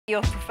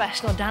Your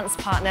professional dance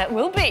partner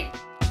will be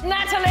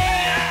Natalie!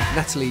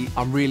 Natalie,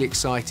 I'm really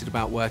excited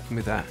about working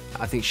with her.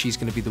 I think she's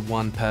going to be the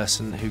one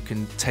person who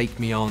can take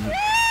me on.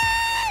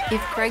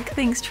 If Greg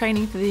thinks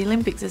training for the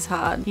Olympics is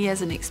hard, he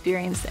hasn't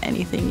experienced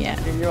anything yet.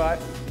 You all right?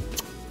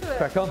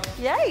 Crack on.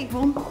 Yay!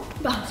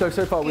 So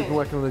far we've been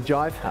working on the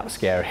jive. That was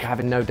scary.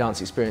 Having no dance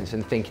experience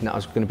and thinking that I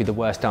was going to be the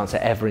worst dancer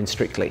ever in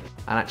Strictly.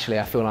 And actually,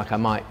 I feel like I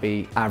might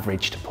be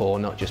average to poor,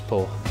 not just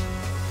poor.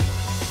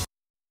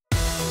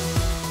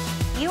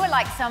 You were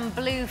like some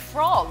blue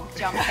frog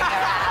jumping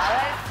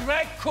around.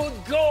 Greg could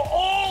go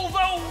all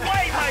the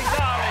way, my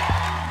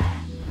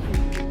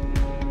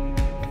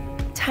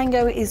darling!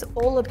 Tango is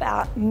all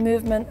about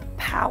movement,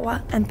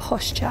 power and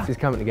posture. It's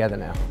coming together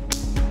now.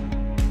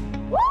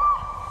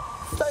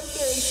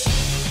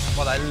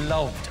 What I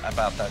loved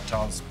about that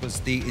dance was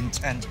the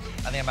intent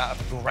and the amount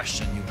of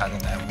aggression you had in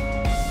there.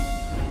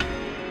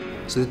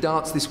 So the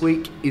dance this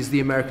week is the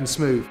American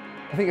Smooth.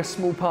 I think a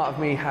small part of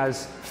me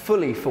has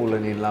fully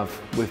fallen in love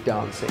with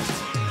dancing.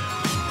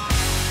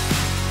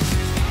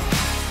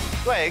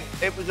 Greg,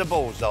 it was a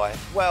bullseye.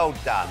 Well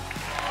done.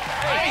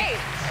 8.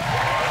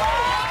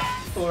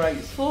 4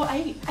 8s. 4,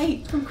 8,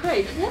 8 from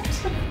Craig. What?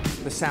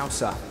 The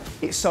salsa,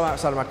 it's so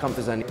outside of my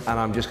comfort zone and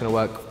I'm just going to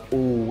work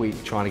all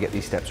week trying to get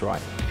these steps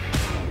right.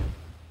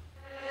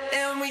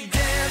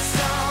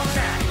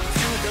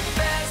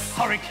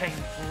 Hurricane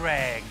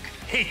Greg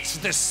hits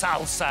the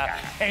salsa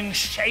and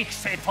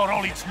shakes it for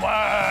all it's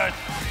worth.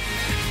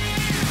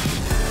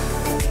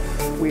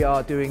 We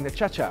are doing the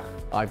cha-cha.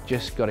 I've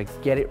just got to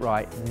get it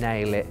right,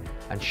 nail it,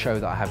 and show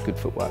that I have good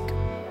footwork.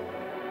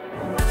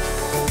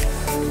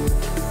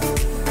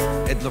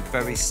 It looked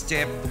very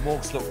stiff, the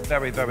walks looked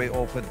very, very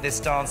awkward. This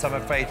dance, I'm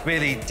afraid,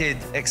 really did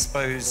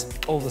expose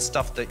all the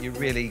stuff that you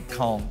really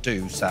can't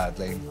do,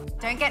 sadly.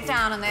 Don't get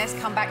down on this,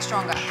 come back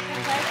stronger.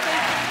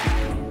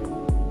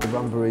 The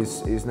rumba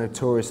is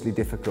notoriously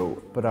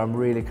difficult, but I'm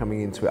really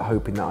coming into it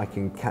hoping that I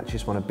can catch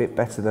this one a bit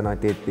better than I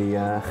did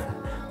the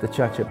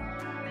cha-cha.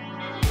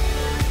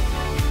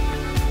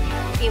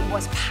 It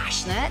was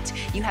passionate,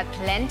 you had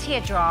plenty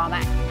of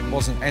drama. It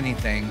wasn't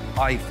anything,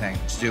 I think,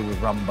 to do with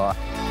rumba.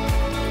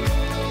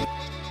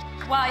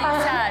 Why are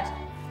you sad?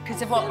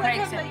 Because of what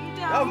Craig said?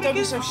 Oh, don't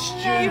be so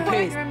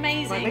stupid. You're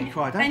amazing. Make me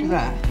cry, don't do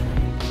that.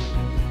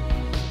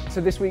 So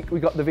this week we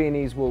got the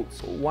Viennese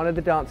waltz, one of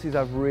the dances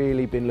I've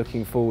really been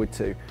looking forward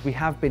to. We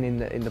have been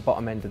in the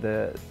bottom end of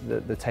the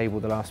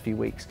table the last few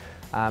weeks.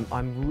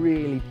 I'm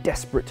really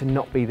desperate to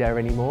not be there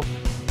anymore.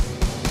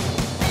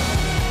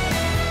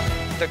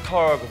 The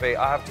choreography,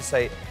 I have to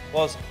say,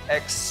 was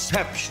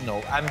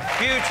exceptional and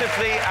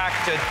beautifully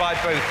acted by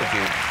both of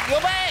you.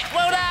 You're back!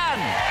 Well done!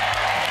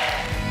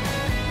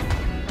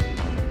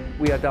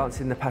 We are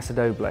dancing the Paso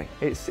Doble.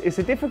 It's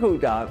a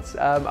difficult dance.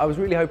 I was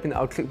really hoping that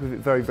I would click with it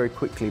very, very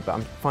quickly, but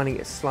I'm finding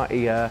it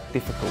slightly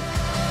difficult.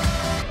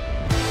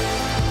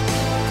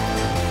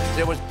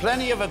 There was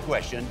plenty of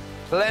aggression,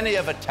 plenty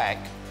of attack.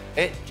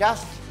 It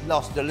just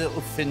lost a little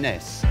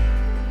finesse.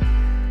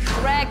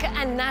 Greg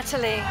and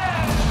Natalie.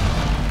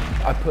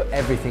 I put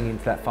everything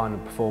into that final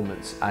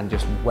performance and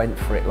just went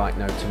for it like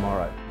no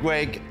tomorrow.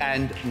 Greg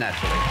and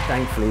Natalie.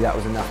 Thankfully, that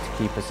was enough to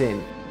keep us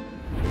in.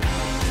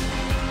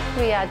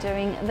 We are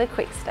doing the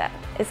quick step.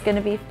 It's going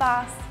to be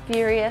fast,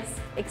 furious,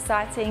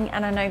 exciting,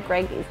 and I know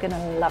Greg is going to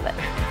love it.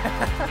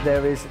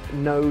 There is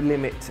no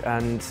limit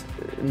and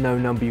no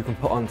number you can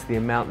put onto the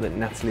amount that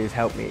Natalie has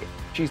helped me.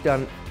 She's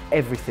done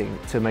everything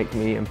to make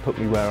me and put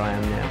me where I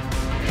am now.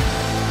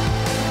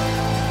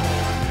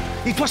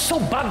 It was so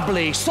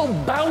bubbly, so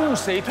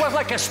bouncy. It was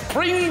like a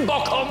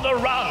springbok on the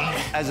run.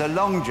 As a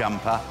long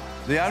jumper,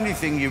 the only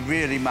thing you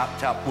really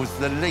mucked up was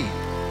the leap.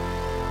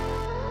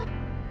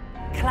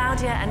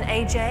 Claudia and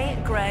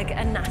AJ, Greg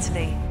and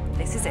Natalie.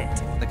 This is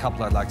it. The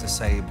couple I'd like to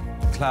say,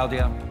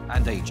 Claudia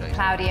and AJ.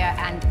 Claudia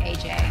and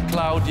AJ.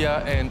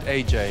 Claudia and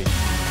AJ.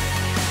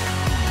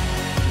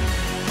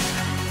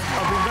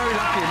 I've been very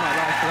lucky in my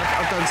life, and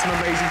I've done some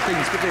amazing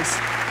things, but this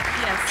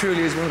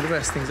truly is one of the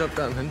best things I've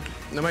done, and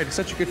I made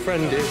such a good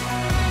friend here.